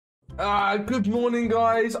Good morning,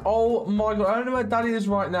 guys. Oh my god, I don't know where Daddy is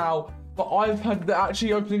right now, but I've heard they're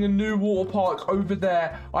actually opening a new water park over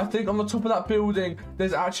there. I think on the top of that building,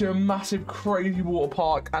 there's actually a massive, crazy water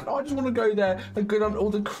park, and I just want to go there and go down all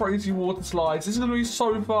the crazy water slides. This is going to be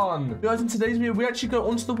so fun. Guys, in today's video, we actually go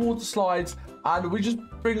onto the water slides, and we just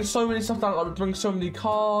bring so many stuff down. Like, we bring so many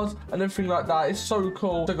cars and everything like that. It's so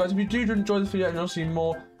cool. So, guys, if you do enjoy this video and you want to see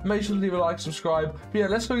more, make sure to leave a like, subscribe. But yeah,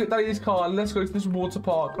 let's go get Daddy's car and let's go to this water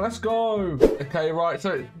park. Let's go. Okay, right.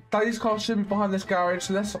 So Daddy's car should be behind this garage.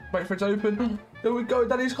 So let's wait for it to open. There we go.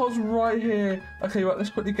 Daddy's car's right here. Okay, right.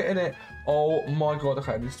 Let's quickly get in it. Oh my god.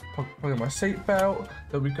 Okay, just put in my seatbelt.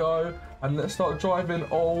 There we go. And let's start driving.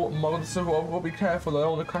 Oh my god. So I've got to be careful. I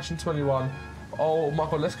don't want to crash into anyone. Oh my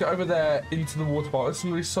god, let's get over there into the water park. It's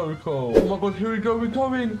gonna be so cool. Oh my god, here we go, we're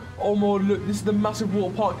going. Oh my god, look, this is the massive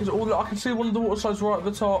water park. I can see one of the water slides right at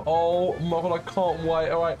the top. Oh my god, I can't wait.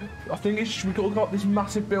 All right, I think we've got to go up this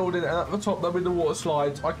massive building, and at the top there'll be the water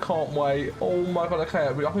slides. I can't wait. Oh my god, okay,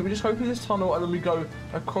 I think we just go through this tunnel and then we go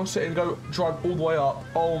across it and go drive all the way up.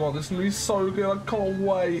 Oh my god, this is gonna be so good. I can't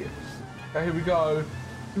wait. Okay, here we go.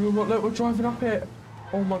 Look, we're driving up it.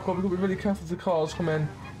 Oh my god, we've got to be really careful with the cars. Come in.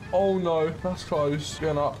 Oh no, that's close.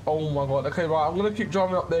 Going up. Oh my god. Okay, right. I'm going to keep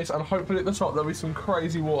driving up this, and hopefully at the top there'll be some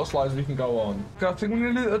crazy water slides we can go on. Okay, I think we're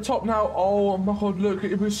going to do it at the top now. Oh my god, look.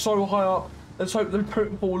 It was so high up. Let's hope they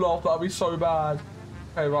don't fall off. That'll be so bad.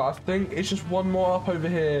 Okay, right. I think it's just one more up over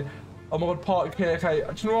here. Oh my god, park here. Okay,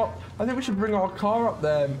 do you know what? I think we should bring our car up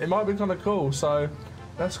there. It might be kind of cool. So,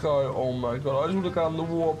 let's go. Oh my god. I just want to go down the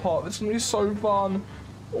water park. This is going to be so fun.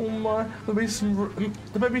 Oh my. There may be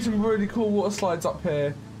some really cool water slides up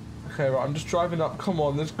here. Okay, right, I'm just driving up. Come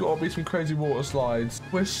on, there's got to be some crazy water slides.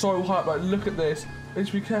 We're so high up, like, look at this. We need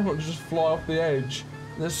to be careful not to just fly off the edge.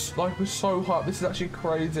 This, like, we're so high up. This is actually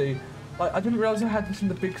crazy. Like, I didn't realize I had this in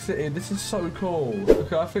the big city. This is so cool.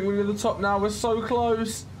 Okay, I think we're at the top now. We're so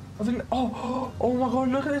close. I think, oh my god,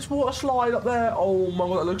 look at this water slide up there. Oh my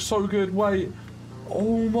god, that looks so good. Wait.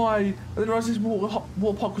 Oh my. I didn't realize this water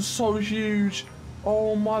park was so huge.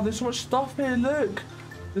 Oh my, there's so much stuff here. Look.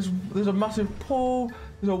 There's a massive pool.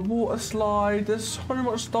 There's a water slide. There's so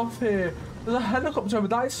much stuff here. There's a helicopter over.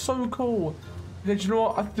 That is so cool. Okay, do you know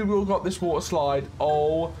what? I think we all got this water slide.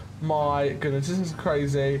 Oh my goodness, this is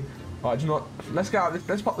crazy. Alright, do you know what? Let's get out.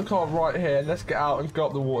 Let's park the car right here and let's get out and go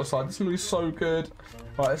up the water slide. This is gonna be so good.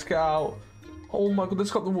 Alright, let's get out. Oh my god,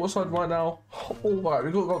 let's go up the water slide right now. Oh right,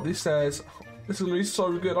 we've got to go up these stairs. This is gonna be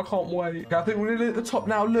so good. I can't wait. Okay, I think we're nearly at the top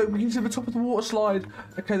now. Look, we can see the top of the water slide.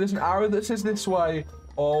 Okay, there's an arrow that says this way.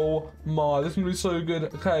 Oh my, this is gonna be so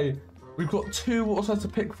good. Okay, we've got two water slides to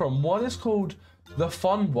pick from. One is called the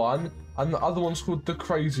fun one, and the other one's called the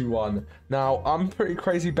crazy one. Now, I'm pretty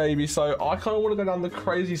crazy baby, so I kind of want to go down the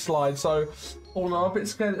crazy slide. So, oh no, I'm a bit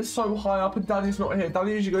scared. It's so high up, and Daddy's not here.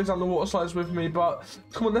 Daddy usually goes down the water slides with me, but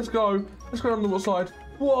come on, let's go. Let's go down the water slide.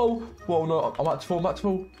 Whoa, whoa, no, I'm about to fall. I'm about to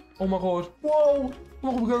fall. Oh my god. Whoa.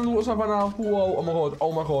 Oh my god, we're going on the water slide right now. Whoa, oh my god,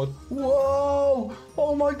 oh my god. Whoa,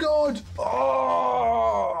 oh my god.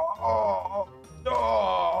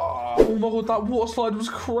 Oh my god, that water slide was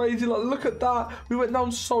crazy. Like, look at that. We went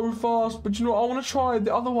down so fast. But you know what? I want to try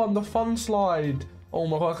the other one, the fun slide. Oh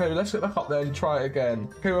my god, okay, let's get back up there and try it again.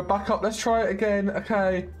 Okay, we're back up. Let's try it again.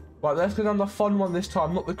 Okay. Right, let's go down the fun one this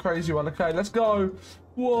time, not the crazy one. Okay, let's go.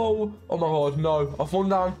 Whoa. Oh my god, no. I've fallen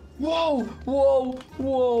down. Whoa. Whoa.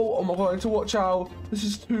 Whoa. Oh my god, I need to watch out. This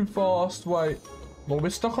is too fast. Wait. Well,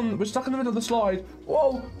 we're stuck in the middle of the slide.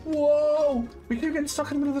 Whoa. Whoa. We keep getting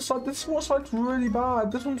stuck in the middle of the slide. This water slide's really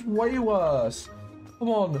bad. This one's way worse. Come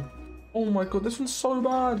on. Oh my god, this one's so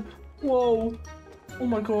bad. Whoa. Oh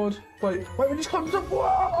my god. Wait, we just climbed up.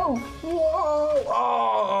 Whoa. Whoa.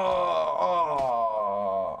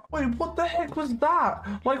 Wait, what the heck was that?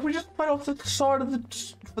 Like, we just fell off the side of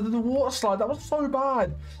the water slide. That was so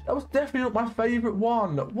bad. That was definitely not my favourite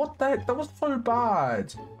one. What the heck? That was so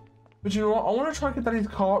bad. But you know what? I want to try and get Daddy's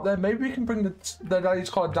car up there. Maybe we can bring the Daddy's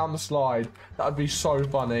car down the slide. That would be so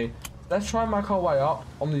funny. Let's try and make our way up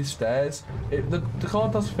on these stairs. The car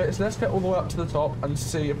does fit, so let's get all the way up to the top and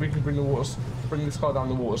see if we can bring this car down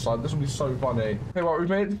the water slide. This will be so funny. Okay, right, we've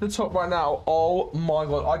made it to the top right now. Oh my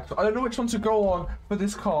god, I don't know which one to go on for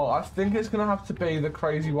this car. I think it's gonna have to be the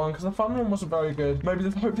crazy one because the fun one wasn't very good. Maybe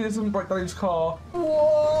hopefully this doesn't break Daddy's car.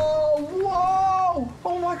 Whoa, whoa!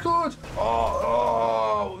 Oh my god!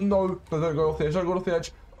 Oh no! Don't go off the edge. Don't go off the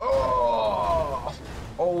edge. Oh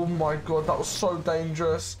my god, that was so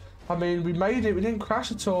dangerous. I mean, we made it. We didn't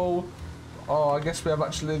crash at all. Oh, I guess we have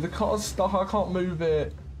actually. The car's stuck. I can't move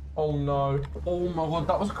it. Oh no. Oh my god,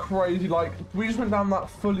 that was crazy. Like, we just went down that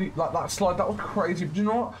that slide. That was crazy. But you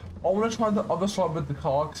know what? I want to try the other side with the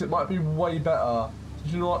car because it might be way better.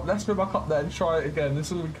 You know what? Let's go back up there and try it again. This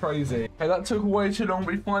is gonna be crazy. Okay, that took way too long,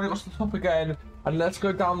 but we finally got to the top again. And let's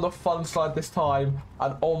go down the fun slide this time.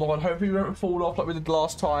 And oh my god, hopefully we don't fall off like we did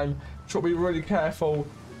last time. Should be really careful.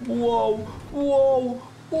 Whoa, whoa,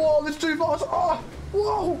 whoa, this is too fast. Ah,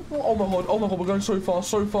 whoa, oh my god, we're going so fast,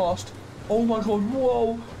 so fast. Oh my god,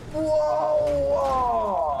 whoa, whoa,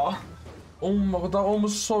 ah. Oh my god, that one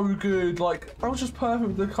was so good. Like, that was just perfect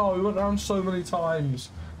with the car. We went down so many times.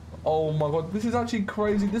 Oh my god, this is actually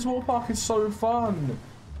crazy. This water park is so fun.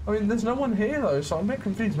 I mean, there's no one here though, so I'm a bit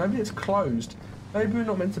confused. Maybe it's closed. Maybe we're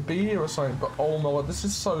not meant to be here or something, but oh my god, this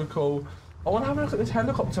is so cool. I want to have a look at this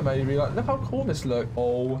helicopter maybe. Like, look how cool this looks.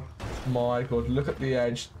 Oh my god, look at the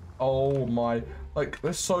edge. Oh my, like,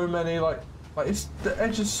 there's so many, like it's, the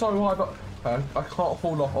edge is so high, but I can't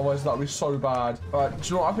fall off, otherwise that would be so bad. Right, do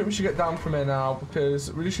you know what? I think we should get down from here now,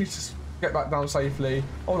 because we just need to get back down safely.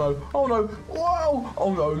 Oh no, oh no, whoa,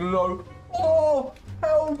 oh no, no, oh,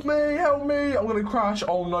 help me, help me, I'm gonna crash.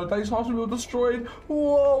 Oh no, these halves will be destroyed.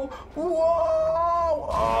 Whoa, whoa,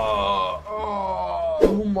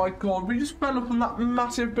 oh my god, we just fell up on that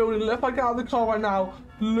massive building. If I get out of the car right now,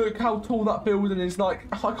 look how tall that building is. Like,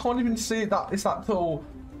 I can't even see that it's that tall.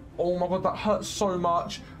 Oh my god, that hurts so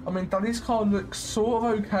much. I mean, Daddy's car looks sort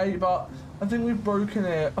of okay, but I think we've broken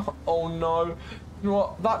it. Oh no. You know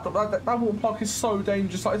what? That water park is so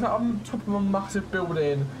dangerous. Like, it's on top of a massive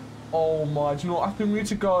building. Oh my, do you know what? I think we need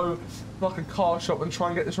to go to like a car shop and try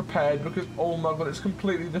and get this repaired, because oh my god, it's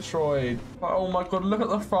completely destroyed. Like, oh my god, look at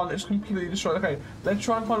the front, it's completely destroyed. Okay, let's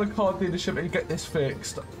try and find a car dealership and get this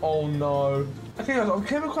fixed. Oh no. Okay guys, I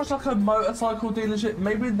came across like a motorcycle dealership.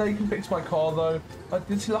 Maybe they can fix my car though. I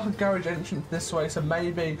did see like a garage entrance this way, so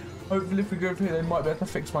maybe, hopefully if we go through here, they might be able to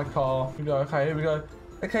fix my car. Here we go, okay, here we go.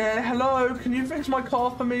 Okay, hello, can you fix my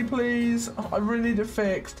car for me, please? I really need it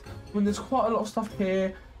fixed. I mean, there's quite a lot of stuff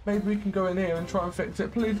here. Maybe we can go in here and try and fix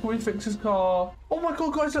it. Please, can we fix his car? Oh my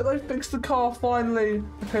god, guys, look, they fixed the car finally.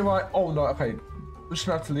 Okay, right. Oh no, okay. We're just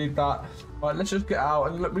gonna have to leave that. Right, let's just get out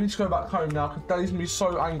and look, we need to go back home now, because Daddy's gonna be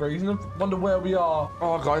so angry. He's gonna wonder where we are.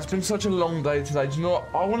 Oh guys, it's been such a long day today. Do you know what?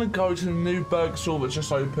 I want to go to the new burger store that's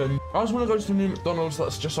just opened. I just want to go to the new McDonald's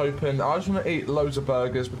that's just opened. I just want to eat loads of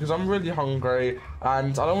burgers because I'm really hungry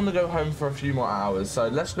and I don't want to go home for a few more hours. So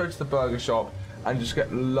let's go to the burger shop and just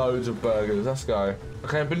get loads of burgers. Let's go.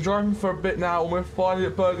 Okay, I've been driving for a bit now and we're finally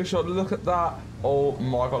at Burger Shop. Look at that. Oh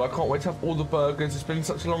my god, I can't wait to have all the burgers. It's been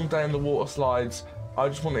such a long day in the water slides. I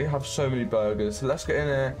just want to have so many burgers. So let's get in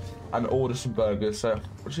here and order some burgers. So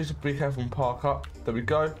we just need to be careful and park up. There we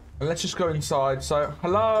go. And let's just go inside. So,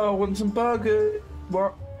 hello, I want some burgers.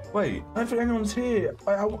 What? Wait, I don't think anyone's here.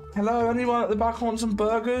 Hello, anyone at the back want some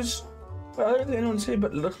burgers? Wait, I don't think anyone's here,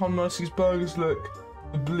 but look how nice these burgers look.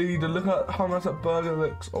 The bleeder, look at how nice that burger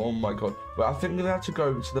looks. Oh my god. But I think we're gonna have to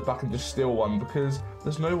go to the back and just steal one because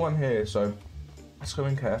there's no one here. So let's go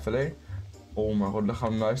in carefully. Oh my god, look how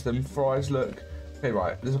nice them fries look. Okay,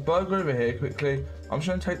 right, there's a burger over here quickly. I'm just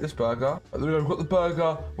gonna take this burger. We've got the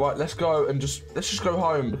burger. Right, let's go and let's just go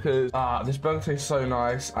home because this burger tastes so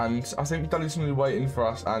nice and I think Daddy's gonna be waiting for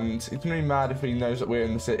us and he's gonna be mad if he knows that we're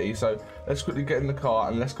in the city. So let's quickly get in the car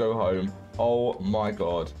and let's go home. Oh my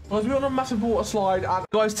god. Guys, we're on a massive water slide and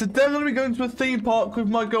guys, today I'm gonna be going to a theme park with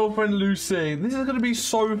my girlfriend Lucy. This is gonna be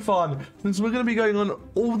so fun because we're gonna be going on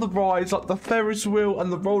all the rides like the Ferris wheel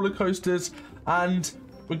and the roller coasters, and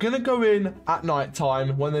we're gonna go in at night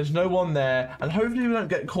time when there's no one there, and hopefully we don't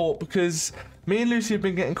get caught because me and Lucy have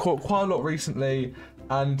been getting caught quite a lot recently.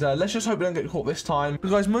 And let's just hope we don't get caught this time.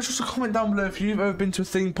 But guys, make sure to comment down below if you've ever been to a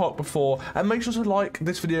theme park before. And make sure to like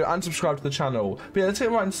this video and subscribe to the channel. But yeah, let's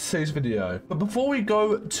get right into today's video. But before we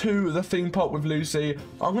go to the theme park with Lucy,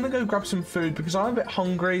 I'm going to go grab some food because I'm a bit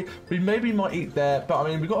hungry. We maybe might eat there. But I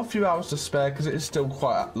mean, we've got a few hours to spare because it is still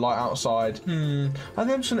quite light outside. I think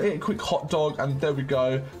I'm just going to eat a quick hot dog. And there we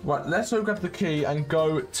go. Right, let's go grab the key and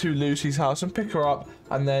go to Lucy's house and pick her up.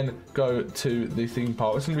 And then go to the theme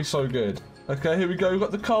park. It's going to be so good. Okay, here we go. We've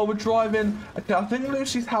got the car. We're driving. Okay, I think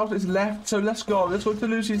Lucy's house is left. So let's go. Let's go to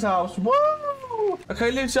Lucy's house. Woo!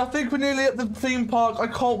 Okay, Lucy, I think we're nearly at the theme park. I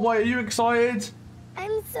can't wait. Are you excited?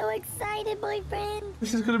 I'm so excited, boyfriend.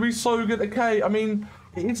 This is going to be so good. Okay, I mean,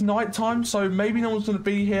 it is night time, so maybe no one's going to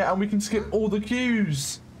be here and we can skip all the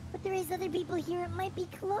queues. But there is other people here. It might be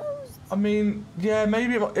closed. I mean, yeah,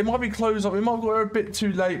 maybe it might be closed up. We might have got here a bit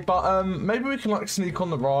too late, but maybe we can like sneak on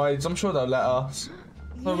the rides. I'm sure they'll let us.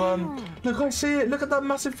 So, look, I see it. Look at that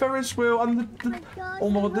massive Ferris wheel and oh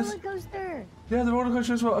my god, this roller coaster. Yeah, the roller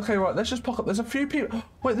coaster as well. Okay, right, let's just park up. There's a few people.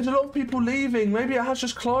 Wait, there's a lot of people leaving. Maybe it has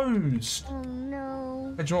just closed. Oh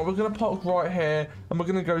no. Okay, do you know what? We're gonna park right here and we're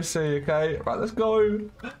gonna go see. Okay, right, let's go.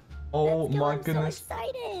 Oh Let's go, my I'm goodness. So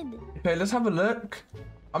excited. Okay, let's have a look.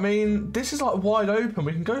 I mean, this is like wide open.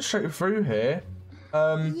 We can go straight through here.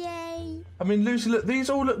 Yay. I mean, Lucy, look, these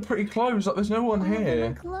all look pretty close. Like, there's no one They're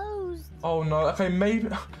here. closed. Oh no. Okay, maybe. Do you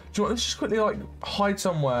know what? Let's just quickly like hide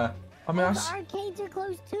somewhere. I mean, The arcades are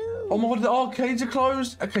closed too. oh my god, the arcades are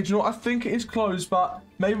closed. Okay, do you know what? I think it is closed, but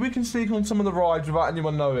maybe we can sneak on some of the rides without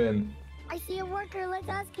anyone knowing. I see a worker. Let's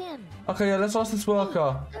ask him. Okay, yeah, let's ask this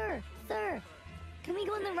worker. Sir, can we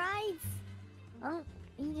go on the rides? Oh,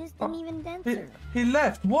 he just didn't even answer. He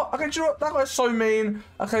left. What? Okay, do you know what? That guy's so mean.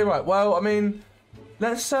 Okay, right. Well, I mean,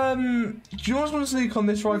 let's do you want to sneak on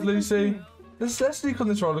this ride, Lucy? Let's sneak on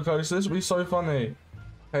this roller coaster. This will be so funny.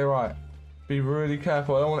 Okay, right. Be really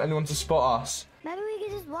careful. I don't want anyone to spot us. Maybe we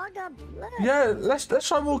could just walk up. Look. Yeah, let's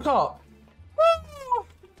try and walk up. Woo!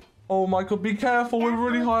 Oh my god, be careful. We're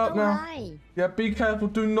really high up now. Yeah, be careful.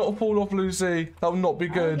 Do not fall off, Lucy. That will not be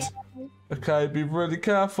good. Okay, be really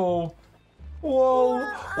careful. Whoa!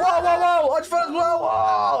 Whoa! I just fell as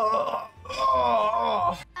well.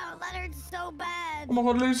 Oh, that hurts so bad. Oh my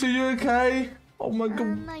god, Lucy, you okay? Oh my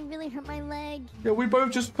god. I really hurt my leg. Yeah, we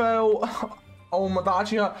both just fell. Oh my, that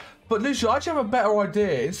actually hurt. But Lucy, I actually have a better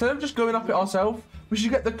idea. Instead of just going up it ourselves, we should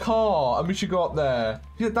get the car and we should go up there.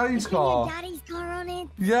 Get Daddy's car. Daddy's car on it.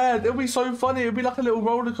 Yeah, it'll be so funny. It'll be like a little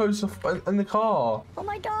roller coaster in the car. Oh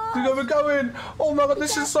my god. We're going. Oh my god,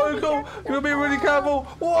 this is so cool. You're gonna be really careful.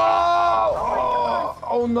 Whoa!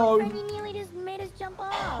 Oh no. He nearly just made us jump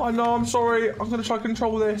off. I know, I'm sorry. I'm gonna try to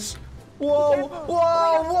control this. Whoa!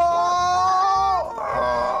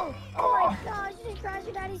 Whoa! Oh my gosh, you just crashed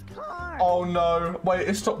your daddy's car. Oh no. Wait,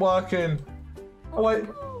 it stopped working. Oh wait.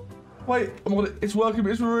 Wait, oh my god, it's working,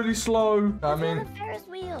 but it's really slow. I mean, the Ferris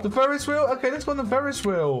wheel. The Ferris wheel? Okay, let's go on the Ferris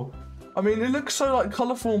wheel. I mean, it looks so like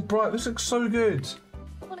colourful and bright. This looks so good.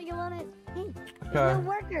 I want to go on it. Hey, Okay. there's no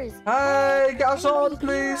workers. Hey, get us on, Anybody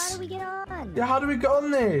here? please. How do we get on? Yeah, how do we get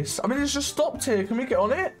on this? I mean, it's just stopped here. Can we get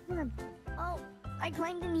on it? Oh, I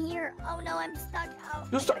climbed in here. Oh no, I'm stuck. Oh,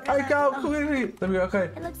 You're stuck. Hey, go quickly. There we go. Okay.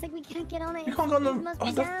 It looks like we can't get on it. You can't get on the. It must be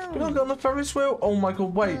You down. can't get on the Ferris wheel. Oh my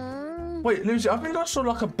god! Wait. Wait, Lucy. I think I saw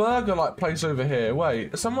like a burger like place over here.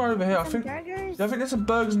 Wait, somewhere over here. I think. Burgers? Yeah, I think there's some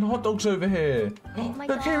burgers and hot dogs over here. Oh my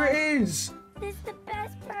Look, here it is. This is the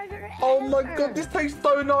best burger ever. Oh my god, this tastes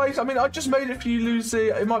so nice. I mean, I just made it for you, Lucy.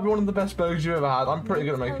 It might be one of the best burgers you've ever had. I'm pretty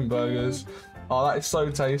good at making burgers. Oh, that is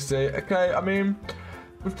so tasty. Okay, I mean,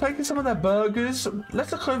 we've taken some of their burgers.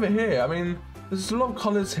 Let's look over here. I mean, there's a lot of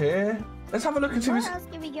colours here. Let's have a look and see. Where else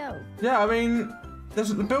can we go? Yeah, I mean,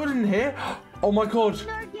 there's a building here. Oh my god.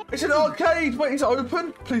 It's an arcade. Wait, is it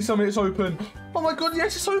open? Please tell me it's open. Oh my god,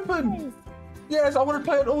 yes, it's open. Yes, I want to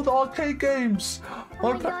play on all the arcade games.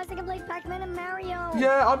 Oh my gosh, I can play Pac-Man and Mario.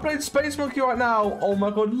 Yeah, I'm playing Space Monkey right now. Oh my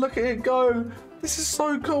god, look at it go. This is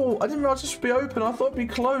so cool. I didn't realize this would be open. I thought it'd be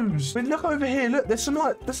closed. I mean, look over here. Look, there's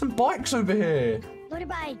some bikes over here.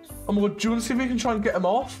 Motorbikes. Oh my god, do you want to see if we can try and get them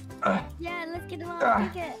off? Yeah, let's get them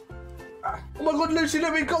on. Take it. Oh my god, Lucy,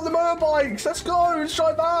 look, we got the motorbikes. Let's go. Let's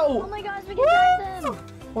drive out. Oh my gosh, we can drive them.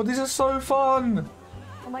 Oh, these are so fun.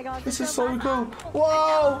 Oh my gosh, This is so cool.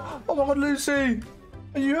 Wow. Oh my god, Lucy.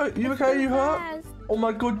 Are you okay? Are you hurt? Oh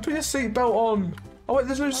my god, put your seatbelt on. Oh wait,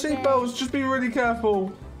 there's no seatbelts. Just be really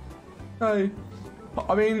careful. Okay.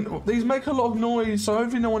 I mean, these make a lot of noise, so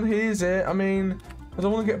hopefully no one hears it. I mean, I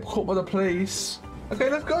don't want to get caught by the police. Okay,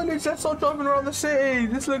 let's go, Lucy. Let's start driving around the city.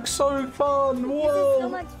 This looks so fun. Whoa. This is so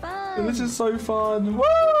much fun. This is so fun.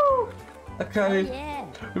 Woo! Okay. Oh, yeah.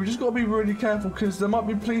 We've just got to be really careful because there might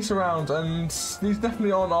be police around and these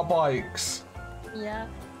definitely aren't our bikes. Yeah.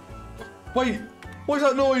 Wait, what is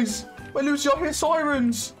that noise? Wait, Lucy, I hear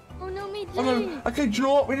sirens. Oh no, me too. Oh, no. Okay, do you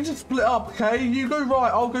know what? We need to split up, okay? You go right,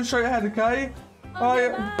 I'll go straight ahead, okay? Okay,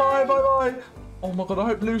 Bye, bye, bye. Oh my god, I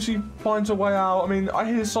hope Lucy finds a way out. I mean, I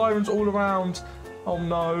hear sirens all around. Oh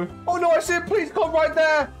no. Oh no, I see a police car right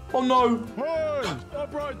there. Oh no. Hey,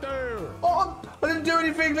 stop right there. Oh, I didn't do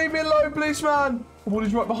anything. Leave me alone, policeman. Oh,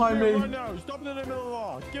 he's right behind me. Right now, stop in the middle of the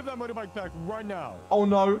law. Give that motorbike back right now. Oh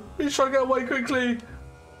no, he's trying to get away quickly.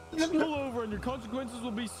 Just pull over and your consequences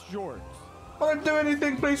will be short. I don't do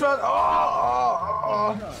anything, policeman.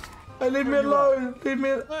 Hey, leave me alone. Leave me.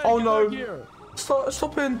 Oh no.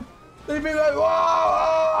 Stop him. Leave me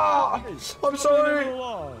alone. I'm sorry.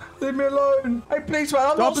 Leave me alone. Hey, policeman,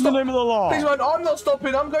 I'm not stopping. Stop in the name of the law. Policeman, I'm not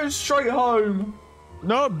stopping. I'm going straight home.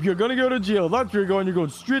 Nope, you're gonna go to jail. That's where you're going. You're going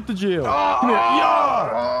straight to jail. Come here.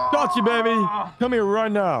 Yeah! Got you, baby. Come here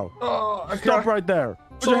right now. Okay. Stop right there.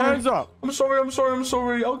 Put your hands up. I'm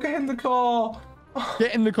sorry. I'll get in the car.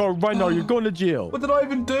 Get in the car right now. You're going to jail. What did I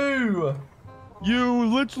even do? You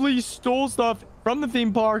literally stole stuff from the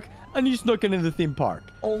theme park and you snuck into the theme park.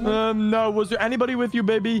 Oh my... No, was there anybody with you,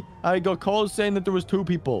 baby? I got calls saying that there was 2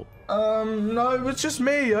 people. No, it was just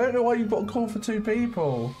me. I don't know why you got a call for 2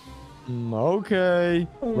 people. Okay.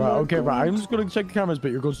 Oh right, okay, God. right. I'm just going to check the cameras,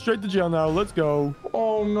 but you're going straight to jail now. Let's go.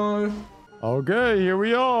 Oh, no. Okay, here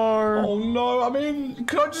we are. Oh, no. I mean,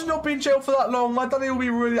 could I just not be in jail for that long? My daddy will be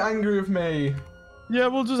really angry with me. Yeah,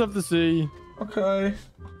 we'll just have to see. Okay.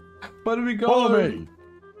 Where do we go? Follow me.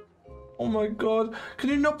 Oh, my God. Can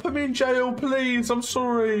you not put me in jail, please? I'm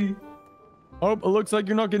sorry. Oh, it looks like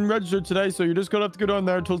you're not getting registered today, so you're just going to have to go down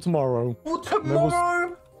there till tomorrow. Well,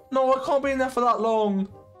 tomorrow? No, I can't be in there for that long.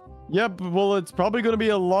 Yep, well, it's probably going to be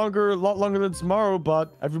a lot longer than tomorrow,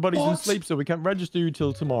 but everybody's in What? sleep, so we can't register you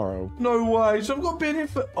till tomorrow. No way. So I've got to be in here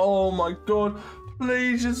for... Oh, my God.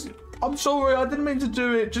 Please, just... I'm sorry. I didn't mean to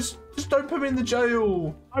do it. Just don't put me in the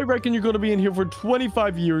jail. I reckon you're going to be in here for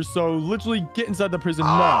 25 years, so literally get inside the prison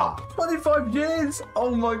now. 25 years?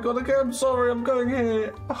 Oh, my God. Okay, I'm sorry. I'm going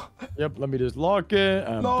here. Yep, let me just lock it,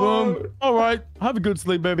 and No. boom. All right, have a good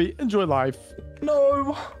sleep, baby. Enjoy life.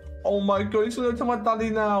 No. Oh my God, he's gonna tell my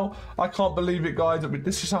daddy now. I can't believe it, guys.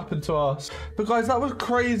 This just happened to us. But guys, that was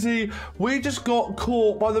crazy. We just got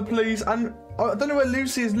caught by the police, and I don't know where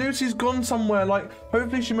Lucy is. Lucy's gone somewhere. Like,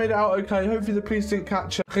 hopefully she made it out okay. Hopefully the police didn't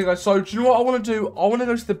catch her. Okay, guys, so do you know what I want to do? I want to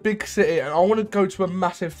go to the big city, and I want to go to a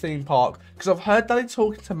massive theme park. Because I've heard Daddy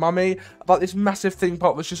talking to Mummy about this massive theme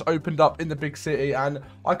park that's just opened up in the big city, and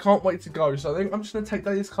I can't wait to go. So I think I'm just going to take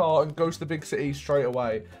Daddy's car and go to the big city straight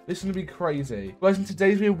away. This is going to be crazy. Guys, in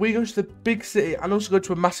today's video, we go to the big city and also go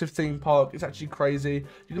to a massive theme park. It's actually crazy.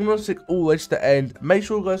 You can also stick all the way to the end. Make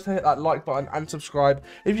sure guys to hit that like button and subscribe.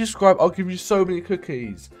 If you subscribe, I'll give you so many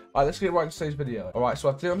cookies. Alright, let's get right into today's video. Alright, so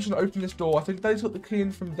I think I'm just going to open this door. I think Daddy's got the key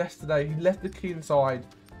in from yesterday. He left the key inside.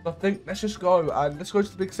 So I think let's just go and let's go to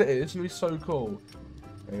the big city. This is going to be so cool.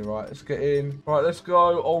 Okay, right, let's get in. Alright, let's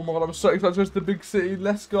go. Oh my God, I'm so excited to go to the big city.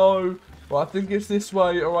 Let's go. Right, I think it's this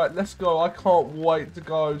way. Alright, let's go. I can't wait to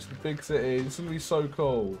go to the big city. It's going to be so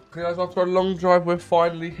cool. Okay, guys, after a long drive, we're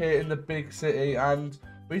finally here in the big city. And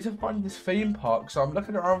we need to find this theme park. So I'm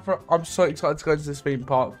looking around for... I'm so excited to go to this theme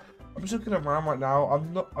park. I'm just looking around right now.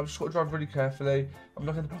 I've just got to drive really carefully. I'm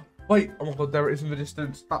looking... Wait, oh my God, there it is in the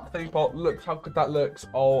distance. That theme park, look how good that looks.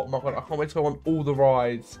 Oh my God, I can't wait to go on all the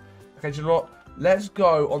rides. Okay, do you know what? Let's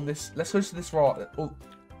go on this, let's go to this ride.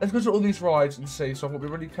 Let's go to all these rides and see. So I've got to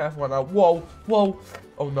be really careful right now. Whoa, whoa.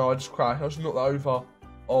 Oh no, I just crashed. I just knocked that over.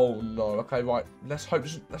 Oh no, okay, right. Let's hope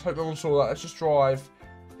no one saw that. Let's just drive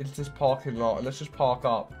into this parking lot and let's just park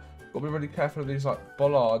up. Got to be really careful of these like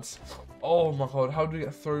bollards. Oh my God, how do we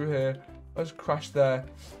get through here? I just crashed there.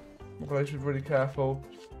 I'm going to be really careful.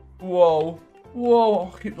 Whoa,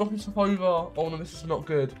 whoa, I keep knocking stuff over. Oh no, this is not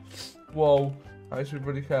good. Whoa, I need to be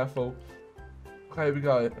really careful. Okay, here we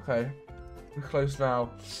go. Okay, we're close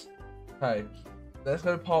now. Okay, let's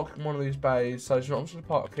go park in one of these bays. So, you know, I'm just going to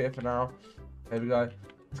park here for now. Here we go.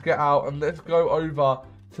 Let's get out and let's go over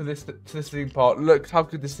to this theme park. Look how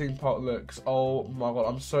good this theme park looks. Oh my God,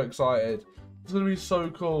 I'm so excited. It's going to be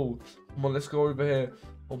so cool. Come on, let's go over here.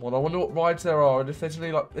 Oh my God, I wonder what rides there are, and if there's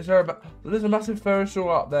any, like, there's a massive Ferris wheel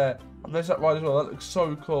up there, and there's that ride as well. That looks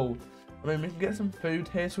so cool. I mean, we can get some food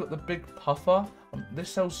here. So we've got the big puffer. This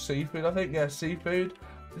sells seafood, I think. Yeah, seafood.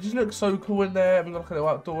 It just looks so cool in there. We've got like a little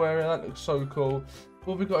outdoor area. That looks so cool.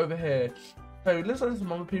 What have we got over here? So it looks like there's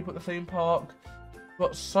some other people at the theme park. We've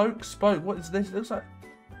got Soak Spoke. What is this? It looks like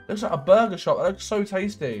a burger shop. That looks so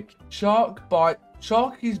tasty.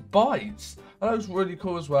 Sharky's Bites. That looks really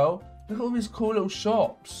cool as well. Look at all these cool little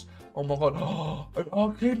shops. Oh my God. Oh, an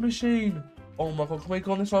arcade machine. Oh my God. Can we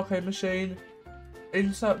go on this arcade machine?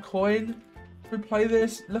 Insert coin. Can we play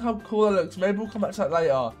this? Look how cool that looks. Maybe we'll come back to that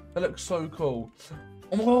later. That looks so cool.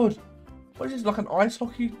 Oh my God. What is this? Like an ice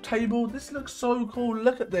hockey table? This looks so cool.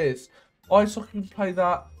 Look at this. Ice hockey, can play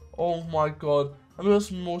that. Oh my God. And we got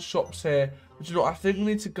some more shops here. But you know what? I think we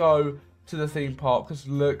need to go to the theme park. Because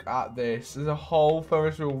look at this. There's a whole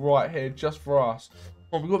Ferris wheel right here just for us.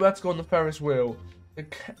 Oh, we've got to be able to go on the Ferris wheel.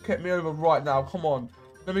 It kept me over right now. Come on.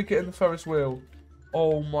 Let me get in the Ferris wheel.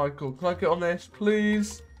 Oh my God. Can I get on this,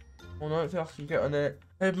 please? Oh, no, I don't think I can get on it.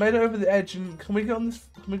 They've made it over the edge. And can we get on this?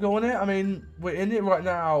 Can we go on it? I mean, we're in it right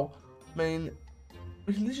now. I mean,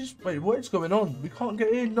 we can just... Wait, what is going on? We can't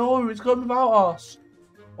get in. No, it's going without us.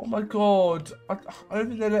 Oh my God. I don't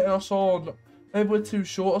think they're letting us on. Maybe we're too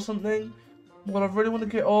short or something. Well, I really want to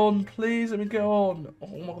get on. Please let me get on.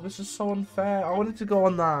 Oh my God, this is so unfair. I wanted to go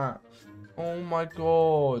on that. Oh my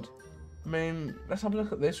God. I mean, let's have a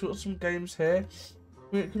look at this. We've got some games here.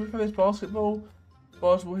 Can we play this basketball?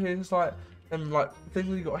 Basketball here is like, things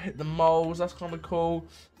you got to hit the moles. That's kind of cool.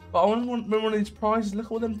 But I want to win one of these prizes. Look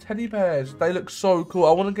at all them teddy bears. They look so cool.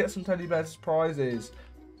 I want to get some teddy bears as prizes.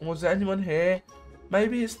 And was there anyone here?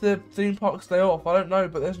 Maybe it's the theme park's day off. I don't know.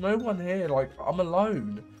 But there's no one here. Like, I'm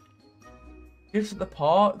alone. Gifts at the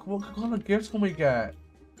park? What kind of gifts can we get?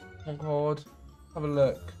 Oh, God. Have a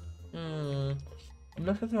look. I'm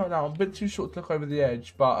looking right now. I'm a bit too short to look over the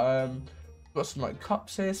edge. But, got some, like,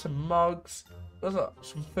 cups here. Some mugs. There's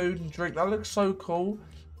some food and drink. That looks so cool.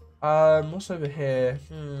 What's over here?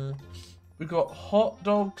 We've got hot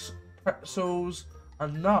dogs, pretzels,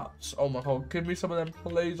 and nuts. Oh my god, give me some of them,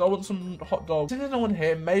 please. I want some hot dogs. Is there no one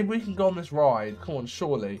here? Maybe we can go on this ride. Come on,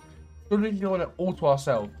 surely. Surely we can go on it all to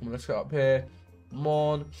ourselves. Come on, let's get up here. Come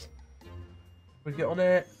on. We get on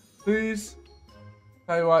it, please.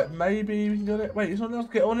 Okay, right, maybe we can get on it. Wait, it's not enough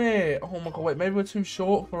to get on it. Oh my god, wait, maybe we're too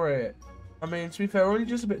short for it. I mean, to be fair, we're only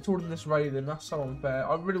just a bit taller than this railing. That's so unfair.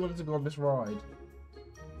 I really wanted to go on this ride.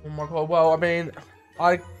 Oh my god, well, I mean,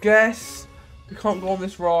 I guess we can't go on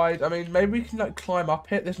this ride. I mean, maybe we can, like, climb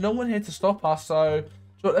up it. There's no one here to stop us, so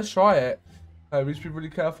let's try it. Okay, we should be really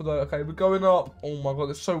careful, though. Okay, we're going up. Oh my god,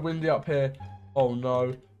 it's so windy up here. Oh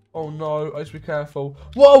no. Oh no, I should be careful.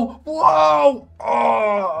 Whoa! Whoa!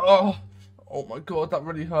 Oh my god, that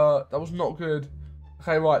really hurt. That was not good.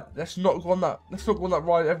 Okay, right, let's not go on that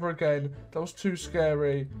ride ever again. That was too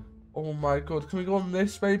scary. Oh my god, can we go on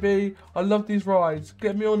this, baby? I love these rides.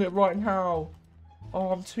 Get me on it right now. Oh,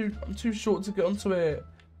 I'm too short to get onto it.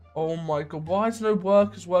 Oh my god, why is no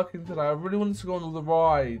workers working today? I really wanted to go on all the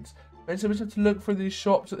rides. And so we just have to look through these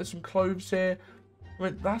shops. There's some clothes here. I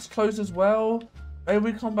mean, that's closed as well. Maybe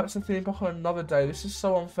we come back to the theme park on another day. This is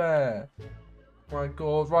so unfair. Oh my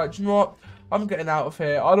god, right, do you know what? I'm getting out of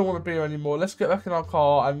here. I don't want to be here anymore. Let's get back in our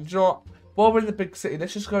car and, do you know what? While we're in the big city,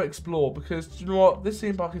 let's just go explore because, do you know what? This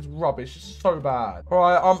theme park is rubbish. It's so bad.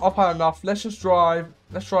 Alright, I've had enough. Let's just drive.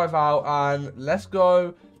 Let's drive out and let's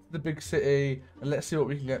go to the big city and let's see what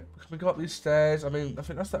we can get. Can we go up these stairs? I mean, I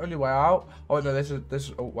think that's the only way out. Oh, no, there's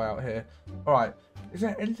a way out here. Alright. Is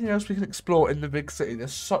there anything else we can explore in the big city?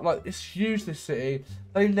 There's so, like, it's huge, this city.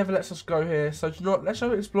 They never lets us go here. So, do you know what? Let's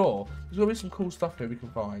go explore. There's going to be some cool stuff here we can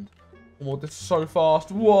find. Oh, this is so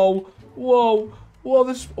fast. Whoa. Whoa. Whoa,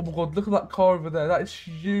 this... Oh my god, look at that car over there. That is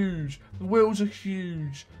huge. The wheels are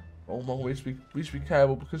huge. Oh my god, we should be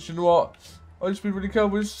careful because, you know what? I just be really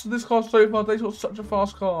careful. This car's so fast. They've got such a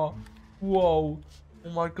fast car. Whoa. Oh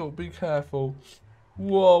my god, be careful.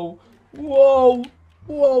 Whoa. Whoa.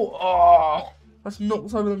 Whoa. Ah. That's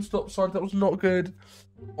knocked over them stop signs. That was not good.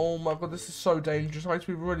 Oh my god, this is so dangerous. I need to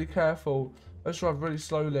be really careful. Let's drive really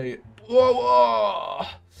slowly. Whoa. Whoa.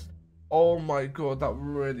 Oh my god, that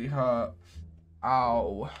really hurt.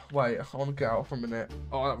 Ow. Wait, I want to get out for a minute.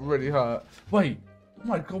 Oh, that really hurt. Wait. Oh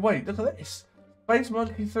my god, wait. Look at this. Space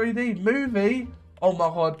Monkey 3D movie. Oh my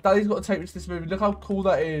god. Daddy's got to take me to this movie. Look how cool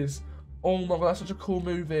that is. Oh my god, that's such a cool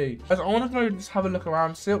movie. I want to go and just have a look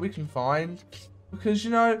around, see what we can find. Because, you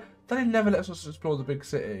know, Daddy never lets us explore the big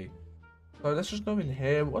city. So let's just go in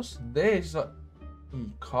here. What's this? Like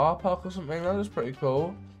some car park or something? That looks pretty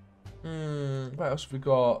cool. What else have we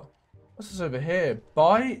got? What's this over here?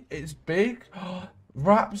 Bite? It's big.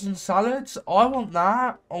 Wraps and salads? I want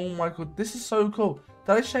that. Oh my god, this is so cool.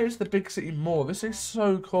 That shows the big city more. This is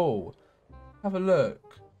so cool. Have a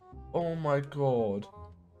look. Oh my god.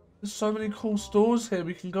 There's so many cool stores here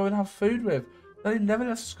we can go and have food with. They never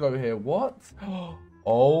let us go here. What?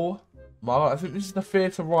 Oh my god, I think this is the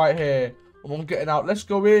theatre right here. I'm getting out. Let's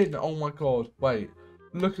go in. Oh my god. Wait.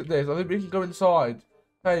 Look at this. I think we can go inside.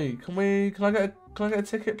 Hey, can I get a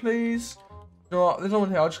ticket, please? You know what? There's no one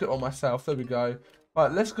here. I'll just get one myself. There we go.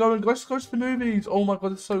 Right, let's go to the movies. Oh my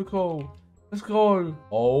god, it's so cool. Let's go.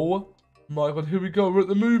 Oh my god, here we go. We're at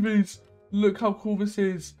the movies. Look how cool this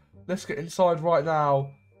is. Let's get inside right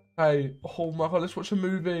now. Hey, oh my god, let's watch a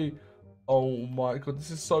movie. Oh my god,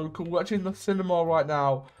 this is so cool. We're actually in the cinema right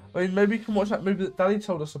now. I mean, maybe we can watch that movie that Daddy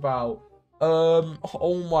told us about.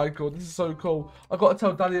 Oh my god, this is so cool. I got to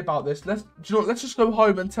tell Daddy about this. Do you know what? Let's just go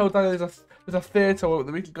home and tell Daddy there's a theatre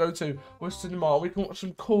that we can go to, or a cinema, and we can watch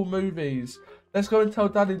some cool movies. Let's go and tell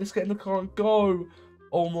Daddy. Let's get in the car and go.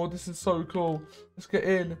 Oh my god, this is so cool. Let's get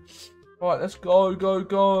in. Right, let's go.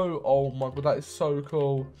 Oh my god, that is so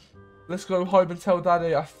cool. Let's go home and tell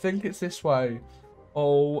Daddy. I think it's this way.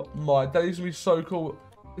 Oh my, Daddy's gonna be so cool.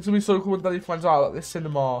 It's gonna be so cool when Daddy finds out at this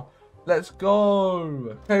cinema. Let's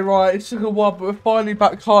go. Okay, right, it took a while, but we're finally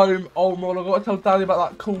back home. Oh my god, I've got to tell Daddy about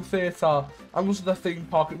that cool theatre and also the theme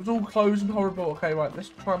park. It was all closed and horrible. Okay, right, let's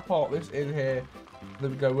try and park this in here. There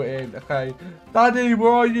we go, we're in. Okay. Daddy,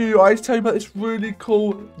 where are you? I need to tell you about this really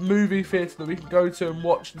cool movie theatre that we can go to and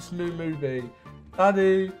watch this new movie.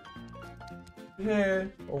 Daddy.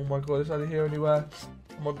 Here. Oh my god, is Daddy here anywhere?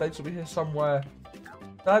 Come on, Daddy's got to be here somewhere.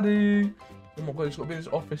 Daddy! Oh my god, he's got to be in his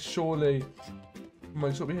office, surely. Come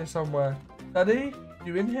on, he's got to be here somewhere. Daddy?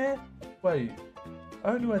 You in here? Wait.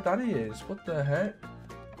 I don't know where Daddy is. What the heck?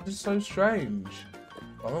 This is so strange.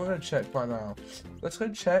 I'm going to check right now. Let's go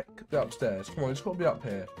check the upstairs. Come on, he's got to be up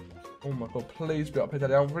here. Oh my god, please be up here,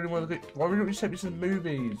 Daddy. I really want to look. Why don't you take me to the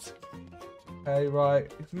movies? Okay,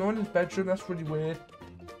 right. It's not in his bedroom. That's really weird.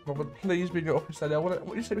 Oh my god, please be in your office, Daddy. I want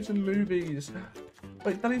you to take me to the movies.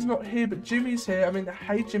 Wait, Daddy's not here, but Jimmy's here. I mean,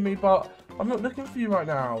 hey, Jimmy, but I'm not looking for you right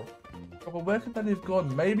now. Oh, well, where could Daddy have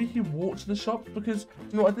gone? Maybe he walked to the shop because,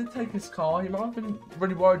 you know, I did take his car. He might have been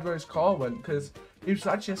really worried where his car went because he was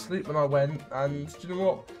actually asleep when I went. And do you know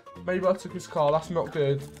what? Maybe I took his car. That's not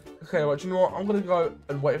good. Okay, well, do you know what? I'm going to go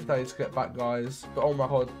and wait for Daddy to get back, guys. But, oh, my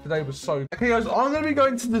God. Today was so... Okay, guys, I'm going to be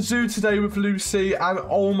going to the zoo today with Lucy. And,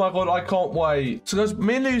 oh, my God, I can't wait. So, guys,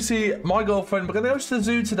 me and Lucy, my girlfriend, we're going to go to the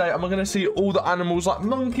zoo today. And we're going to see all the animals, like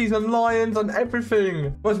monkeys and lions and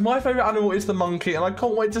everything. Guys, my favourite animal is the monkey. And I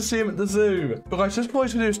can't wait to see him at the zoo. But, guys, just before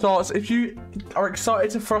this video starts, if you are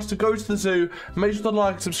excited for us to go to the zoo, make sure to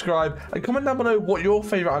like, subscribe, and comment down below what your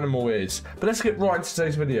favourite animal is. But let's get right into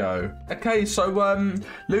today's video. Okay, so,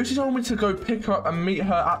 Lucy told me to go pick her up and meet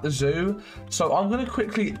her at the zoo. So I'm going to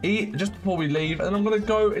quickly eat just before we leave. And then I'm going to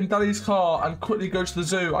go in Daddy's car and quickly go to the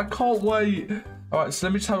zoo. I can't wait. Alright, so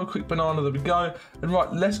let me just have a quick banana. There we go. And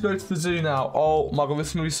right, let's go to the zoo now. Oh my god, this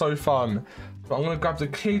is going to be so fun. So I'm going to grab the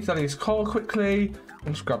key to Daddy's car quickly.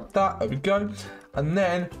 Let's grab that. There we go. And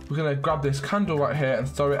then we're going to grab this candle right here and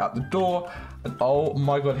throw it at the door. And oh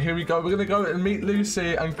my god, here we go. We're going to go and meet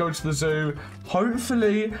Lucy and go to the zoo.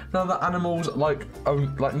 Hopefully, none of the animals like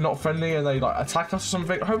not friendly and they like attack us or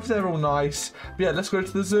something. Hopefully, they're all nice. But yeah, let's go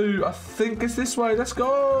to the zoo. I think it's this way. Let's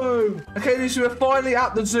go. Okay, Lucy, we're finally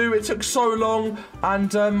at the zoo. It took so long.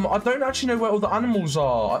 And I don't actually know where all the animals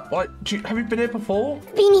are. Like, have you been here before?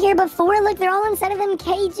 Been here before. Look, they're all inside of them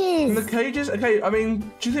cages. In the cages? Okay, I mean,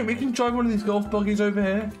 do you think we can drive one of these golf buggies over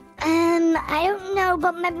here? I don't know,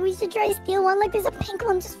 but maybe we should try to steal one. Like, there's a pink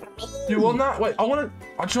one just for me. You want that? Wait, I want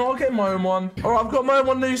to... I'll get my own one. All right, I've got my own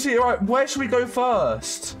one, Lucy. All right, where should we go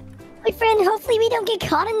first? My friend, hopefully we don't get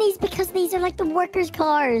caught in these because these are like the workers'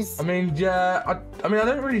 cars. I mean, yeah. I mean, I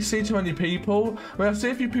don't really see too many people. I mean, I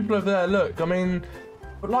see a few people over there. Look, I mean...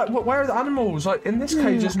 But like, where are the animals? Like, in this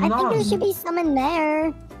cage, there's none. I think there should be some in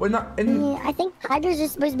there. We're not in... Yeah, I think tigers are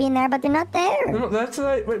supposed to be in there, but they're not there. They're not there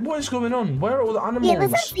today? Wait, what is going on? Where are all the animals? Yeah,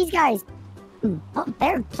 let's ask these guys. Oh,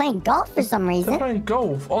 they're playing golf for some reason. They're playing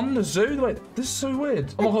golf on the zoo? Wait, this is so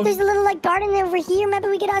weird. Oh my god. There's a little, like, garden over here. Maybe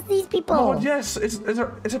we could ask these people. Oh, god, yes. Is there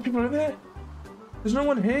people over there? There's no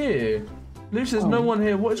one here. Lucy, there's no one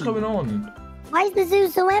here. What is going on? Why is the zoo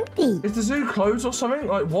so empty? Is the zoo closed or something?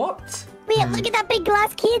 Like, what? Wait, look at that big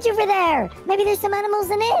glass cage over there. Maybe there's some animals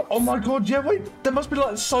in it. Oh my god, yeah, wait. There must be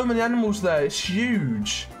like so many animals there. It's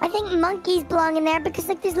huge. I think monkeys belong in there because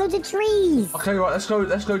like there's loads of trees. Okay, right, let's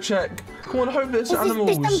go check. Come on, I hope there's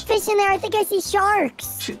animals. There's some fish in there. I think I see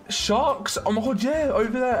sharks. Sharks? Oh my god, yeah,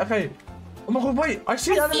 over there. Okay. Oh my god, wait, I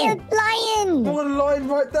see an animal. I see a lion. Oh, a lion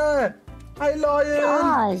right there. Hey, lion.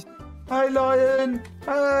 Gosh. Hey, lion.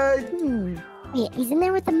 Hey. Wait, he's in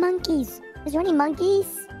there with the monkeys. Is there any monkeys?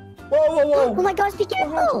 Whoa. Oh my gosh, be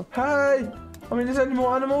careful. Hey. I mean, is there any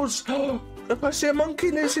more animals? Look, I see a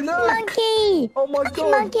monkey, Lucy, look. Monkey. Oh my god.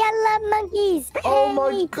 Monkey, I love monkeys. Oh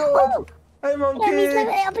my god. Woo. Hey, monkey.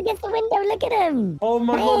 Yeah, he's up against the window. Look at him. Oh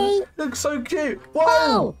my god. Looks so cute. Whoa.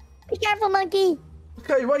 Oh, be careful, monkey.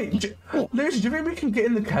 Okay, wait. Lucy, do you think we can get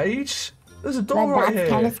in the cage? There's a door right here.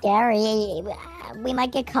 That's kind of scary. We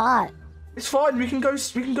might get caught. It's fine. We can go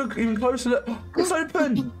even closer. Look, it's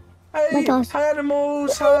open. Hey, oh my gosh. Hey,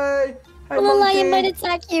 animals. Hey. Hey, the lion might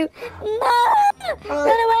attack you. No! Run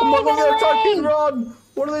away! Oh my god, they're attacking. Run! Run!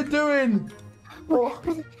 What are they doing?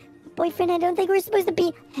 Boyfriend, I don't think we're supposed to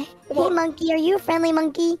be... Hey, monkey, are you a friendly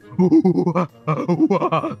monkey? What?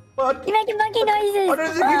 You're making monkey noises. I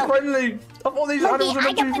don't think he's friendly. I thought these animals were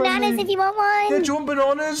meant to be friendly. I got bananas if you want one. Yeah, do you want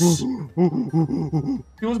bananas? He wants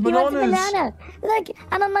bananas. He wants a banana. Look,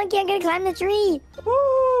 I'm a monkey. I'm going to climb the tree. Woo.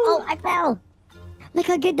 Oh, I fell. Look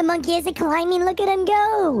how good the monkey is at climbing. Look at him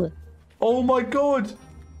go. Oh my god.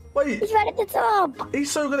 Wait. He's right at the top. He's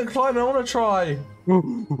so good at climbing. I want to try.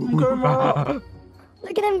 I'm going up.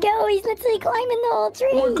 Look at him go. He's literally climbing the whole tree.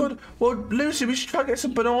 Oh my god. Well, Lucy, we should try to get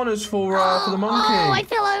some bananas for the monkey. Oh, I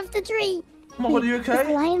fell out of the tree. Oh my god, are you okay? Is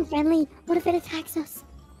the lion friendly? What if it attacks us?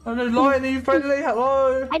 Oh no, lion, are you friendly?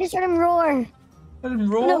 Hello? I just heard him roar. Heard him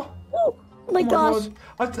roar? No. Oh my gosh.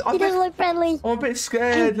 I he doesn't look friendly. I'm a bit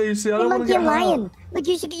scared, Lucy. I don't want to get get lion. hurt. Look,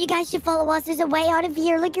 you guys should follow us. There's a way out of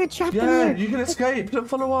here. Look, you're trapped in Yeah, here. you can escape. Look,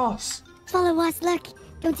 follow us. Follow us. Look.